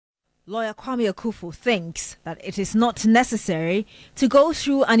Lawyer Kwame Akuffo thinks that it is not necessary to go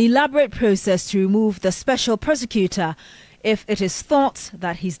through an elaborate process to remove the special prosecutor if it is thought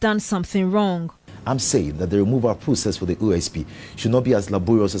that he's done something wrong. I'm saying that the removal process for the OSP should not be as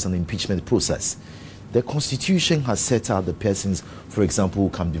laborious as an impeachment process. The Constitution has set out the persons, for example, who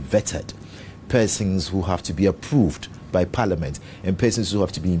can be vetted, persons who have to be approved by Parliament, and persons who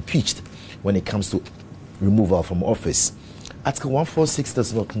have to be impeached when it comes to removal from office. Article 146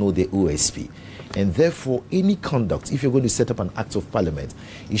 does not know the OSP, and therefore any conduct, if you're going to set up an act of Parliament,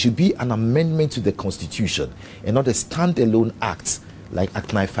 it should be an amendment to the Constitution and not a standalone act like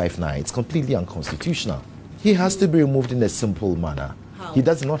Act 959. It's completely unconstitutional. He has to be removed in a simple manner. How? He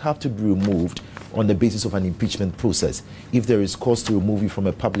does not have to be removed on the basis of an impeachment process. If there is cause to remove you from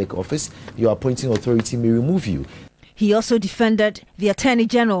a public office, your appointing authority may remove you. He also defended the Attorney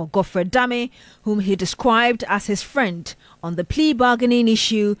General, Godfrey Dame, whom he described as his friend, on the plea bargaining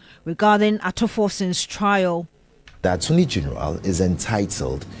issue regarding Atofoson's trial. The Attorney General is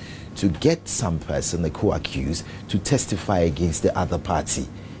entitled to get some person, the co-accused, to testify against the other party.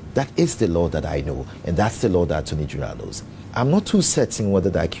 That is the law that I know, and that's the law that Attorney General knows. I'm not too certain whether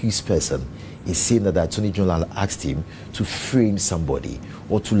the accused person is saying that the Attorney General asked him to frame somebody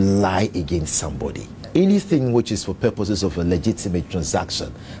or to lie against somebody. Anything which is for purposes of a legitimate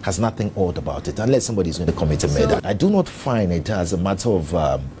transaction has nothing odd about it, unless somebody is going to commit a murder. I do not find it as a matter of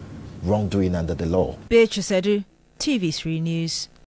wrongdoing under the law. Beatrice Edu, TV3 News.